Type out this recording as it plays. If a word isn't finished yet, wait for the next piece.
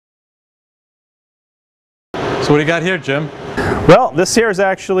So what do you got here, Jim? Well, this here is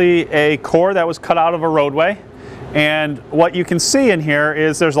actually a core that was cut out of a roadway, and what you can see in here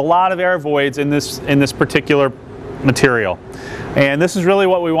is there's a lot of air voids in this particular material. And this is really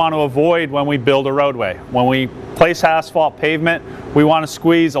what we want to avoid when we build a roadway. When we place asphalt pavement, we want to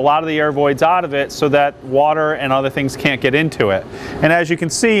squeeze a lot of the air voids out of it so that water and other things can't get into it. And as you can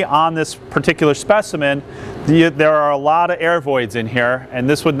see on this particular specimen, there are a lot of air voids in here, and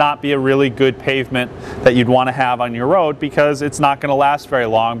this would not be a really good pavement that you'd want to have on your road because it's not going to last very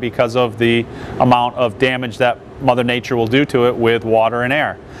long because of the amount of damage that Mother Nature will do to it with water and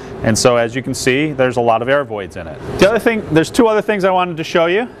air. And so as you can see, there's a lot of air voids in it. The other thing, there's two other things I wanted to show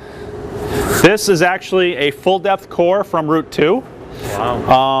you. This is actually a full depth core from Route 2.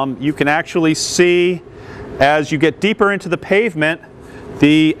 Wow. You can actually see as you get deeper into the pavement,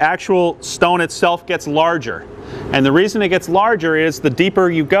 the actual stone itself gets larger. And the reason it gets larger is the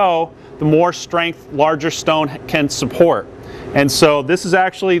deeper you go, the more strength larger stone can support. And so this is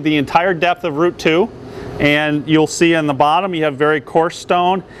actually the entire depth of Route 2. And you'll see on the bottom you have very coarse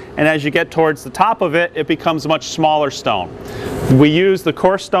stone, and as you get towards the top of it, it becomes much smaller stone. We use the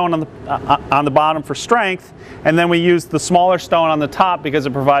coarse stone on the bottom for strength, and then we use the smaller stone on the top because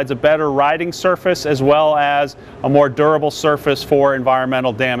it provides a better riding surface as well as a more durable surface for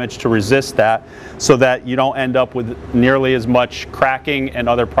environmental damage to resist that, so that you don't end up with nearly as much cracking and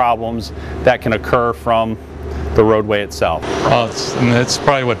other problems that can occur from the roadway itself. It's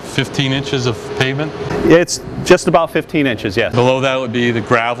probably what, 15 inches of pavement? It's just about 15 inches, yes. Below that would be the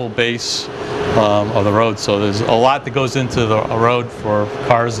gravel base of the road, so there's a lot that goes into the road for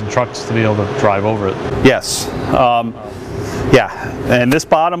cars and trucks to be able to drive over it. Yes. Yeah, and this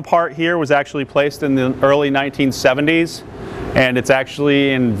bottom part here was actually placed in the early 1970s, and it's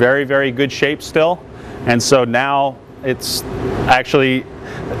actually in very, very good shape still. And so now it's actually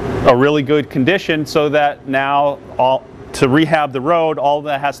a really good condition, so that now to rehab the road, all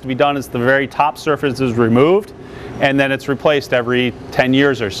that has to be done is the very top surface is removed, and then it's replaced every 10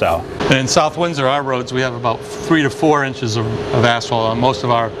 years or so. And in South Windsor, our roads, we have about 3 to 4 inches of asphalt on most of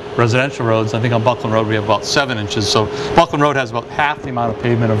our residential roads. I think on Buckland Road we have about 7 inches, so Buckland Road has about half the amount of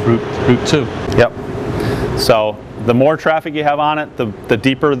pavement of Route 2. Yep. So the more traffic you have on it, the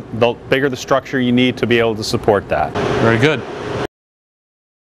deeper, the bigger the structure you need to be able to support that. Very good.